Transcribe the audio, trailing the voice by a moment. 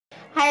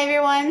Hi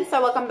everyone,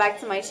 so welcome back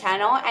to my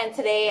channel, and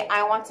today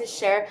I want to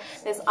share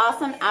this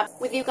awesome app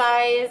with you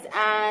guys,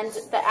 and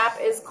the app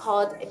is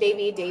called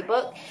Baby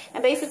Daybook.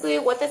 And basically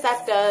what this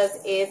app does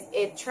is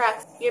it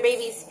tracks your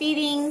baby's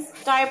feedings,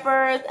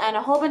 diapers, and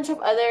a whole bunch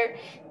of other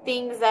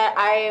things that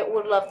I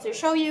would love to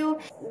show you.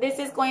 This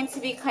is going to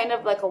be kind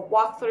of like a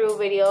walkthrough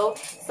video,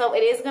 so it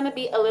is going to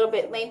be a little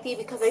bit lengthy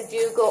because I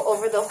do go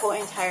over the whole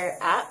entire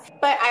app,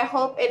 but I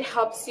hope it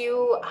helps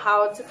you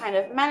how to kind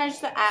of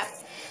manage the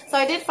apps. So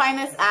I did find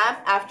this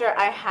app after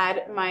I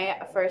had my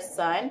first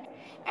son,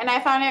 and I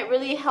found it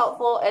really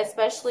helpful,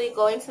 especially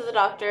going to the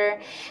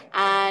doctor,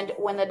 and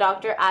when the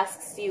doctor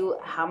asks you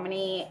how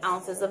many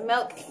ounces of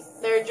milk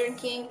they're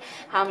drinking,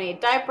 how many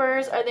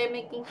diapers are they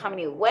making, how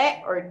many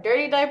wet or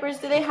dirty diapers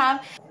do they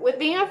have. With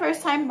being a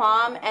first-time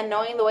mom and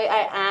knowing the way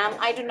I am,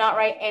 I do not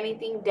write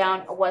anything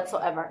down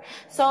whatsoever.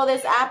 So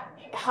this app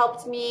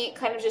helped me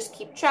kind of just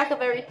keep track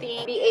of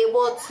everything, be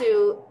able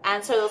to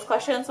answer those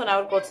questions when I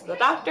would go to the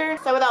doctor.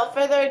 So without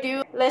further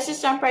ado, let's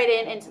just jump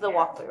right into the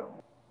walkthrough.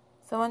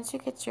 So once you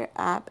get your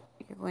app,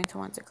 you're going to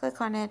want to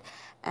click on it,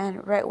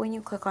 and right when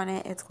you click on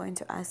it, it's going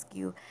to ask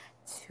you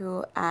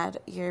to add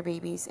your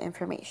baby's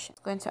information.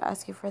 It's going to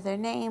ask you for their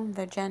name,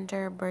 their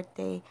gender,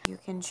 birthday. You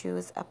can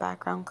choose a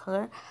background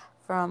color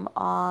from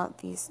all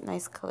these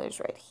nice colors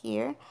right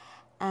here.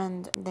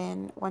 And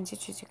then once you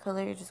choose your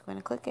color, you're just going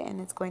to click it and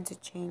it's going to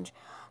change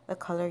the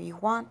color you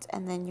want.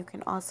 And then you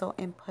can also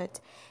input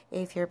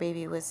if your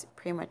baby was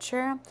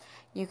premature.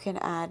 You can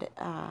add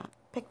a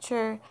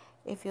picture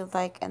if you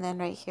like, and then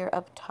right here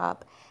up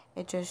top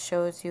it just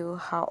shows you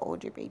how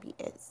old your baby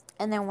is.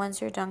 And then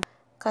once you're done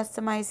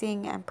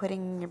customizing and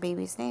putting in your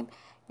baby's name,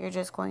 you're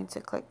just going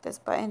to click this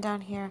button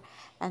down here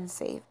and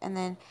save. And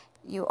then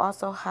you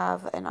also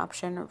have an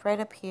option right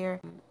up here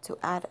to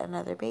add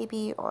another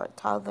baby or a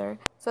toddler.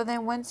 So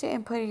then once you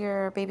input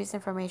your baby's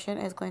information,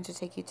 it's going to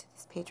take you to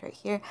this page right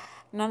here.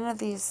 None of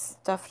these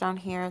stuff down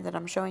here that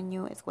I'm showing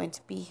you is going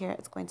to be here.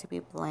 It's going to be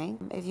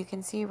blank. If you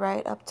can see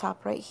right up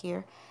top right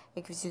here,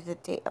 it gives you the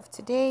date of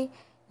today.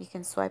 You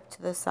can swipe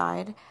to the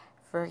side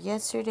for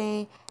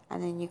yesterday,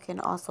 and then you can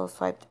also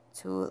swipe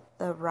to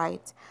the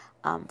right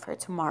for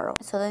tomorrow.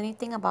 So the neat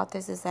thing about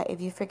this is that if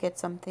you forget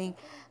something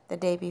the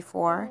day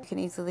before, you can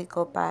easily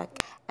go back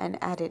and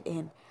add it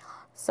in.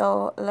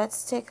 So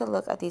let's take a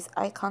look at these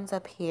icons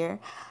up here.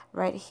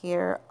 Right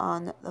here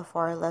on the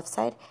far left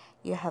side,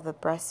 you have a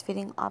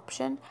breastfeeding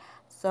option.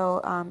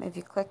 So if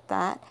you click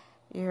that,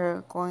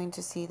 you're going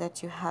to see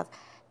that you have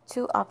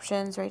two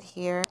options right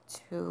here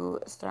to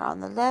start on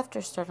the left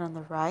or start on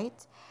the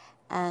right.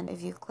 And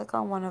if you click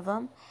on one of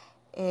them,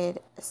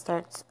 it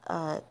starts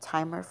a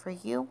timer for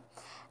you.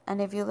 And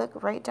if you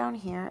look right down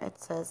here, it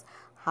says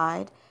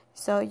hide.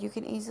 So you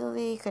can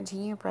easily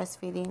continue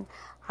breastfeeding,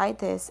 hide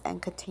this,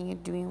 and continue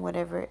doing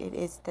whatever it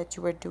is that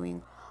you are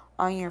doing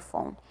on your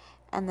phone.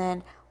 And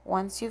then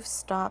once you've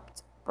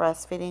stopped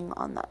breastfeeding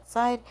on that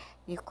side,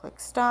 you click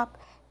stop.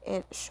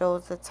 It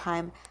shows the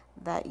time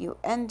that you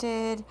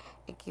ended.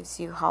 It gives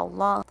you how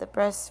long the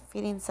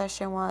breastfeeding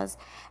session was,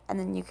 and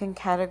then you can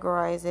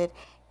categorize it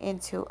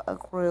into a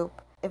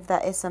group if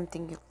that is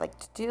something you'd like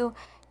to do.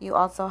 You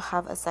also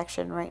have a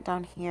section right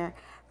down here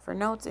for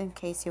notes in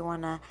case you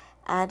want to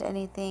add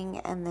anything,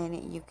 and then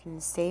you can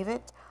save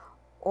it,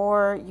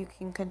 or you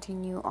can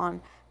continue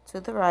on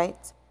to the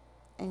right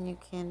and you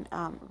can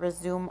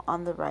resume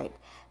on the right.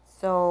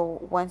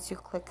 So once you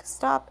click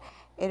stop,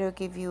 it'll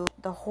give you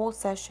the whole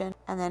session,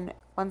 and then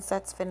once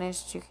that's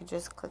finished, you can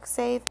just click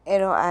save.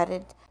 It'll add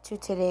it to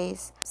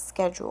today's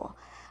schedule.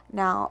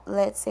 Now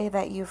let's say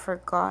that you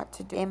forgot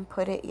to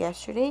input it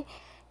yesterday.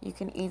 You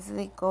can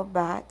easily go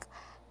back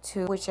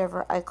to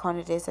whichever icon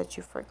it is that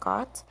you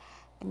forgot,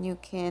 and you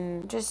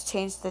can just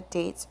change the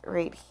dates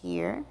right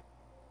here.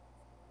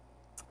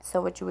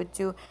 So what you would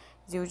do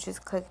is you would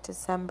just click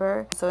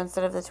December. So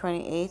instead of the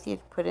 28th,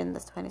 you'd put in the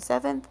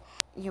 27th.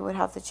 You would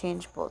have to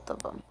change both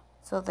of them.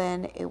 So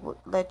then it would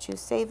let you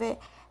save it,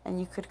 and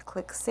you could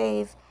click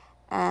save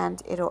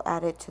and it'll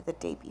add it to the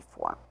day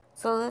before.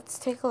 So let's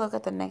take a look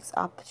at the next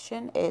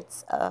option.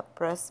 It's a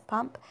breast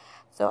pump.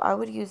 So I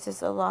would use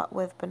this a lot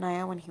with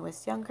Benaya when he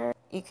was younger.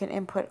 You can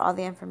input all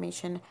the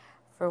information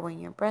for when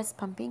you're breast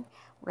pumping.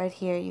 Right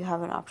here you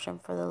have an option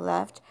for the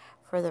left,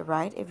 for the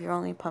right. If you're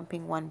only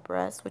pumping one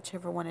breast,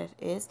 whichever one it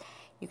is,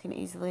 you can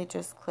easily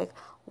just click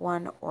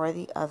one or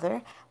the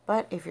other.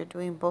 But if you're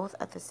doing both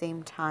at the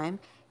same time,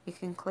 you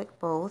can click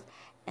both,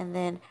 and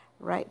then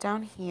right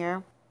down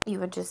here you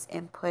would just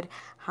input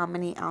how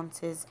many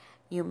ounces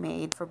you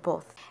made for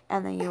both,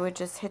 and then you would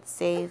just hit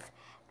save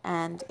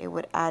and it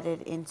would add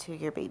it into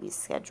your baby's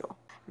schedule.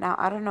 Now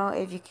I don't know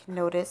if you can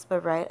notice,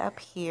 but right up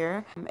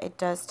here it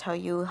does tell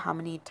you how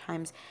many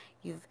times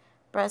you've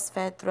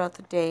breastfed throughout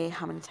the day,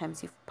 how many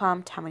times you've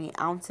pumped, how many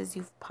ounces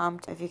you've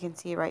pumped. If you can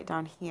see right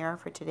down here,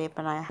 for today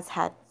Benaya has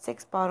had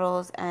 6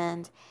 bottles,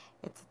 and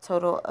it's a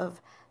total of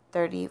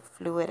 30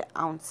 fluid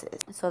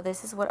ounces. So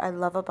this is what I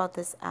love about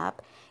this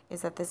app,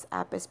 is that this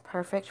app is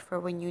perfect for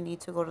when you need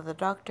to go to the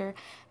doctor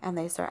and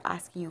they start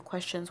asking you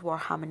questions. Well,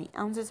 how many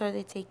ounces are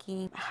they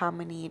taking, how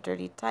many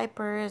dirty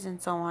diapers,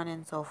 and so on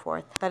and so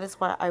forth. That is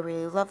why I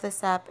really love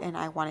this app and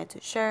I wanted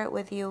to share it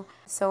with you.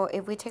 So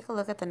if we take a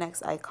look at the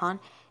next icon,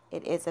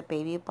 it is a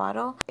baby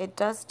bottle. It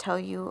does tell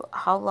you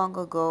how long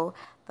ago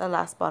the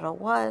last bottle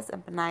was,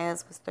 and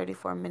Benaya's was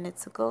 34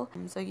 minutes ago.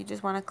 So you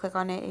just want to click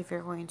on it if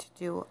you're going to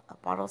do a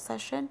bottle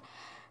session.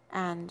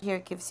 And here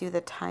it gives you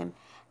the time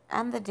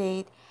and the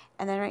date.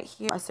 And then right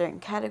here, a certain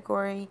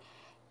category.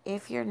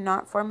 If you're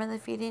not formula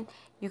feeding,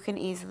 you can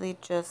easily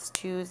just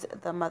choose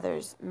the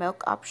mother's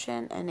milk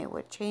option and it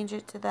would change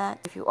it to that.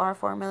 If you are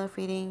formula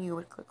feeding, you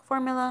would click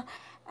formula.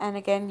 And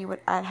again, you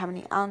would add how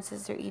many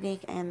ounces they're eating.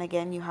 And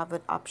again, you have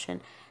an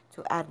option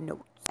to add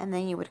notes. And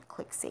then you would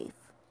click save.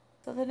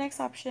 So the next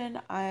option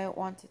I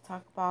want to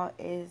talk about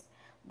is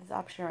this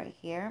option right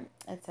here.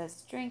 It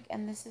says drink,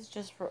 and this is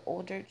just for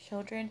older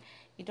children.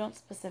 You don't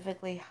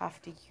specifically have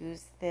to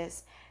use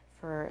this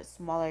for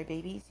smaller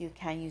babies. You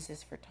can use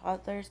this for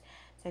toddlers.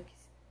 So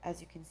as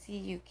you can see,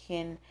 you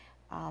can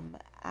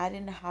add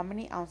in how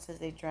many ounces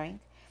they drank,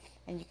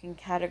 and you can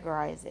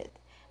categorize it.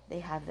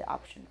 They have the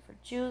option for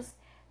juice,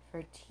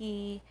 for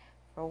tea,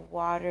 for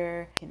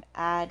water. You can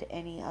add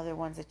any other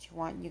ones that you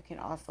want. You can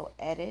also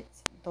edit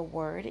the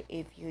word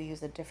if you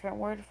use a different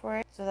word for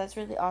it. So that's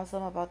really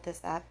awesome about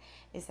this app,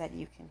 is that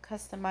you can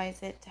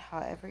customize it to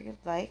however you'd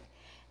like.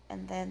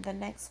 And then the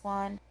next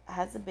one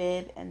has a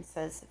bib and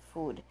says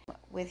food.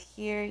 With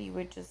here, you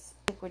would just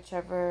pick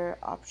whichever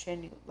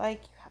option you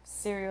like. You have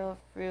cereal,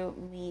 fruit,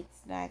 meat,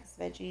 snacks,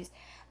 veggies.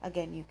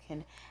 Again, you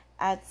can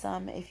add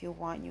some if you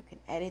want. You can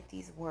edit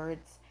these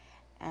words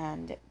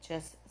and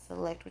just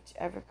select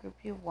whichever group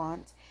you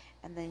want,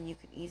 and then you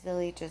can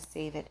easily just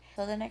save it.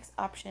 So the next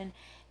option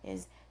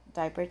is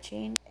diaper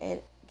change.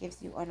 It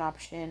gives you an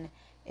option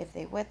if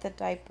they wet the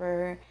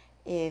diaper,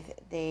 if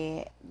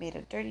they made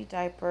a dirty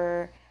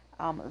diaper.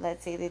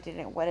 Let's say they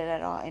didn't wet it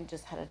at all and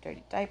just had a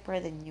dirty diaper,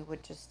 then you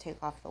would just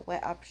take off the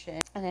wet option.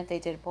 And if they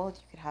did both,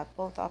 you could have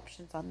both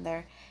options on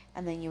there,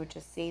 and then you would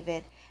just save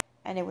it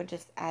and it would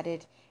just add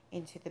it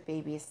into the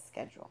baby's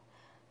schedule.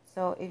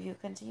 So if you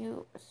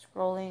continue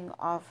scrolling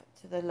off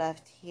to the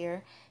left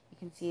here, you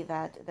can see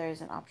that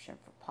there's an option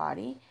for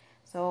potty.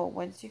 So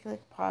once you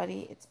click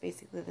potty, it's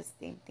basically the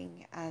same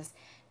thing as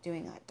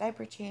doing a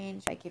diaper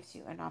change. It gives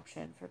you an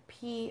option for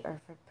pee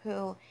or for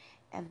poo,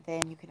 and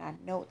then you can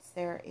add notes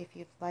there if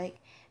you'd like,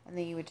 and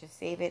then you would just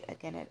save it.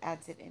 Again, it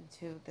adds it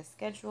into the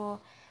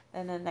schedule.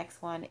 Then the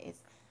next one is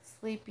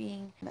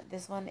sleeping.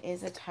 This one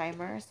is a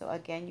timer, so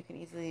again, you can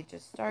easily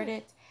just start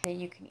it, then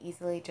you can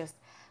easily just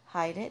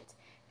hide it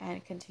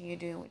and continue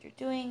doing what you're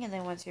doing. And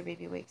then once your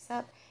baby wakes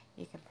up,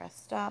 you can press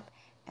stop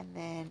and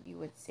then you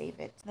would save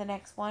it. The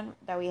next one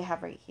that we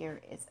have right here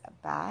is a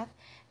bath,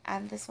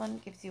 and this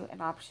one gives you an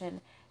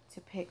option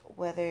to pick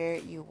whether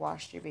you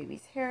washed your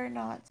baby's hair or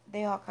not.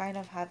 They all kind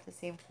of have the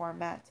same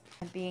format,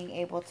 and being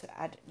able to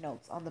add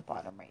notes on the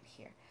bottom right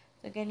here.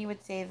 So again, you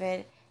would save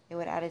it, it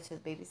would add it to the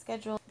baby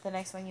schedule. The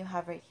next one you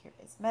have right here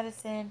is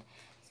medicine.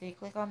 So you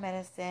click on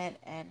medicine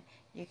and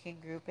you can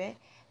group it.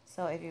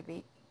 So if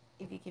you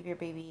give your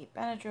baby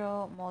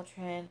Benadryl,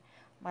 Motrin,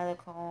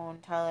 Milacone,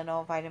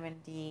 Tylenol, vitamin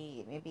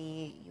D,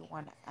 maybe you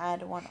want to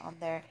add one on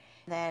there,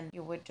 then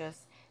you would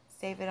just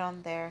save it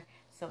on there.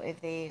 So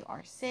if they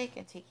are sick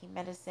and taking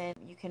medicine,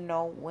 you can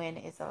know when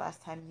is the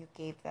last time you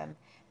gave them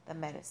the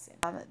medicine.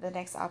 The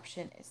next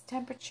option is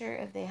temperature.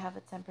 If they have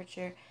a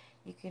temperature,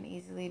 you can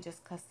easily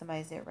just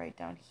customize it right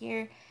down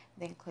here,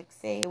 then click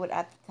save. It would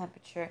add the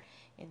temperature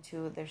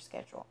into their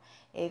schedule.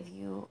 If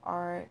you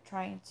are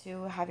trying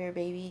to have your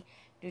baby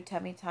do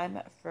tummy time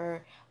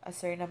for a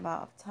certain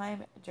amount of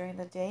time during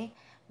the day,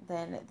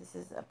 then this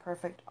is a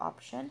perfect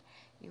option.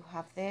 You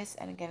have this,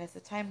 and again, it's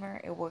a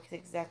timer. It works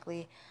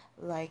exactly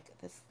like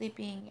the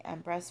sleeping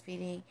and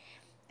breastfeeding,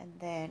 and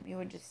then you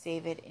would just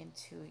save it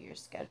into your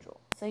schedule.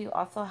 So you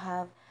also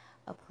have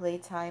a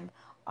playtime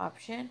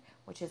option,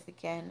 which is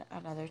again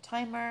another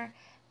timer,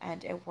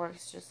 and it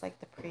works just like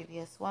the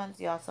previous ones.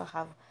 You also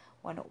have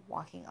one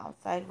walking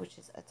outside, which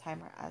is a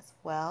timer as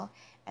well,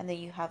 and then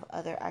you have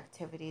other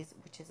activities,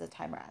 which is a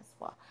timer as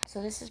well.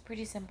 So this is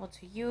pretty simple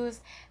to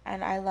use,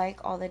 and I like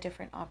all the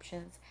different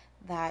options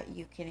that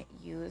you can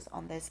use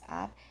on this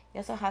app. You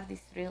also have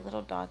these three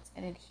little dots,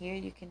 and in here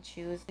you can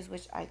choose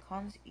which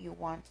icons you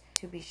want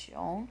to be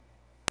shown.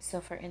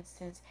 So for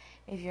instance,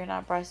 if you're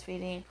not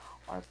breastfeeding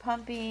or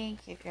pumping,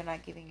 if you're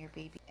not giving your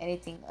baby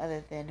anything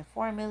other than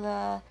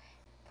formula,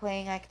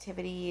 playing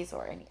activities,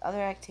 or any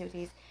other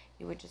activities,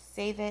 you would just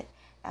save it,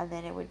 and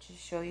then it would just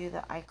show you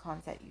the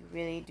icons that you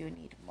really do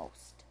need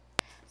most.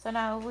 So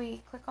now if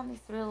we click on these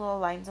three little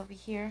lines over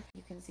here,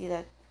 you can see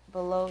that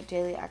below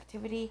daily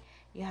activity,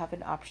 you have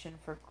an option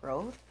for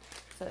growth.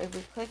 So if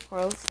we click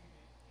growth,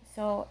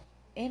 so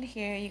in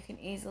here you can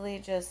easily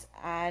just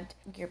add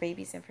your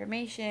baby's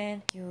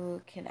information.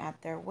 You can add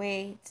their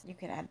weight, you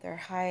can add their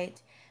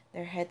height,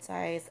 their head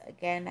size.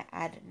 Again,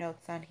 add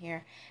notes on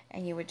here,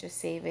 and you would just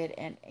save it,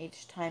 and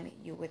each time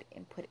you would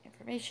input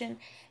information,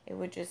 it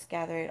would just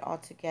gather it all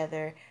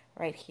together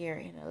right here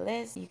in a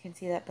list. You can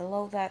see that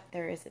below that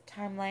there is a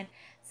timeline,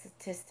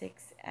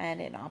 statistics,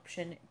 and an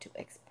option to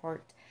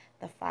export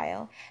the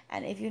file.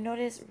 And if you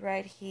notice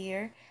right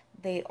here,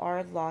 they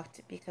are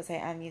locked because I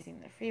am using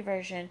the free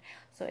version.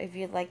 So if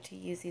you'd like to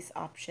use these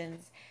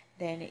options,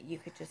 then you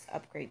could just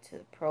upgrade to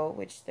the Pro,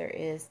 which there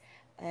is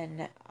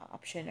an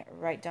option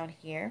right down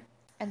here.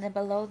 And then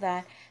below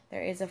that,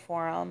 there is a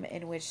forum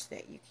in which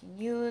that you can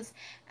use.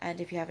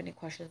 And if you have any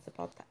questions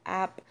about the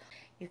app,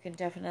 you can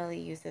definitely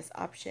use this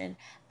option.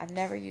 I've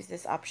never used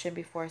this option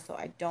before, so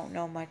I don't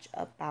know much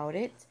about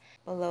it.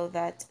 Below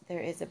that, there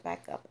is a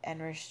backup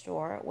and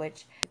restore,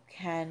 which you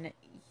can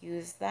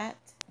use that.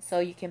 So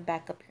you can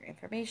back up your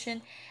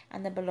information.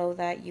 And then below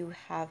that, you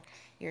have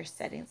your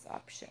settings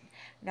option.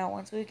 Now,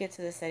 once we get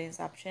to the settings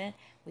option,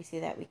 we see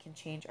that we can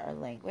change our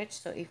language.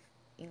 So if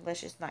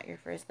English is not your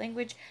first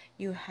language,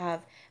 you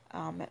have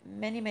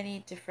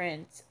many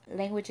different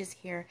languages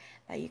here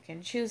that you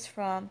can choose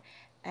from.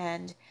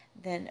 And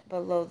then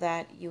below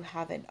that, you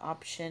have an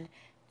option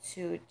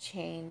to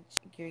change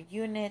your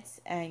units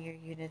and your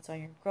units on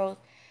your growth,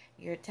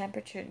 your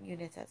temperature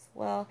units as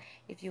well.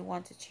 If you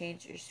want to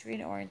change your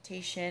screen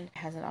orientation, it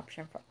has an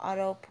option for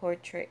auto,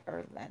 portrait,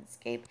 or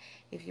landscape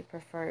if you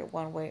prefer it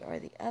one way or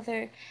the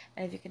other.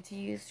 And if you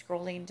continue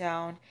scrolling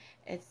down,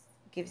 it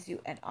gives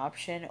you an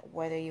option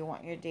whether you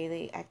want your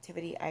daily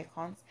activity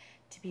icons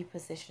to be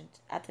positioned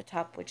at the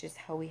top, which is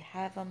how we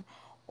have them,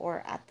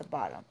 or at the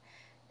bottom.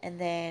 And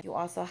then you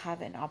also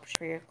have an option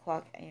for your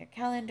clock and your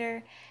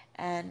calendar,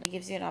 and it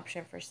gives you an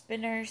option for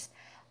spinners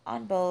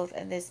on both.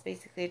 And this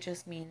basically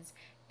just means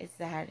is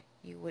that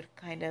you would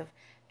kind of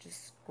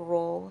just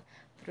scroll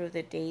through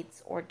the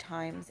dates or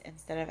times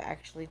instead of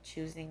actually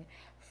choosing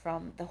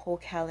from the whole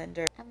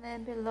calendar. And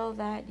then below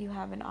that, you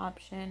have an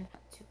option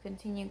to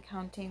continue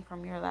counting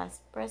from your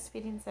last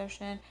breastfeeding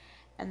session.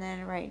 And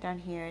then right down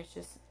here is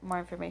just more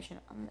information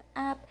on the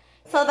app.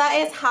 So that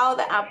is how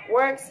the app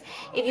works.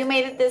 If you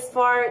made it this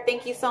far,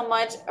 thank you so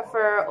much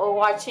for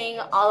watching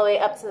all the way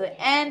up to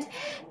the end,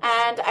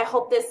 and I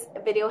hope this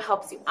video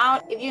helps you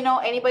out. If you know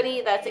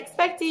anybody that's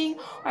expecting,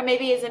 or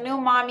maybe is a new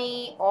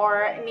mommy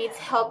or needs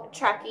help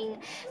tracking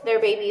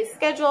their baby's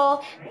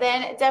schedule,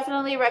 then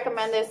definitely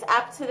recommend this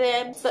app to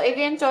them. So if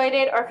you enjoyed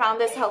it or found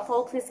this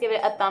helpful, please give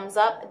it a thumbs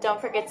up. Don't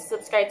forget to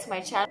subscribe to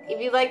my channel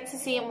if you'd like to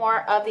see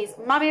more of these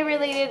mommy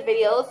related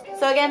videos.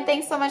 So again,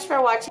 thanks so much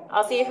for watching.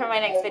 I'll see you for my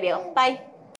next video. Bye.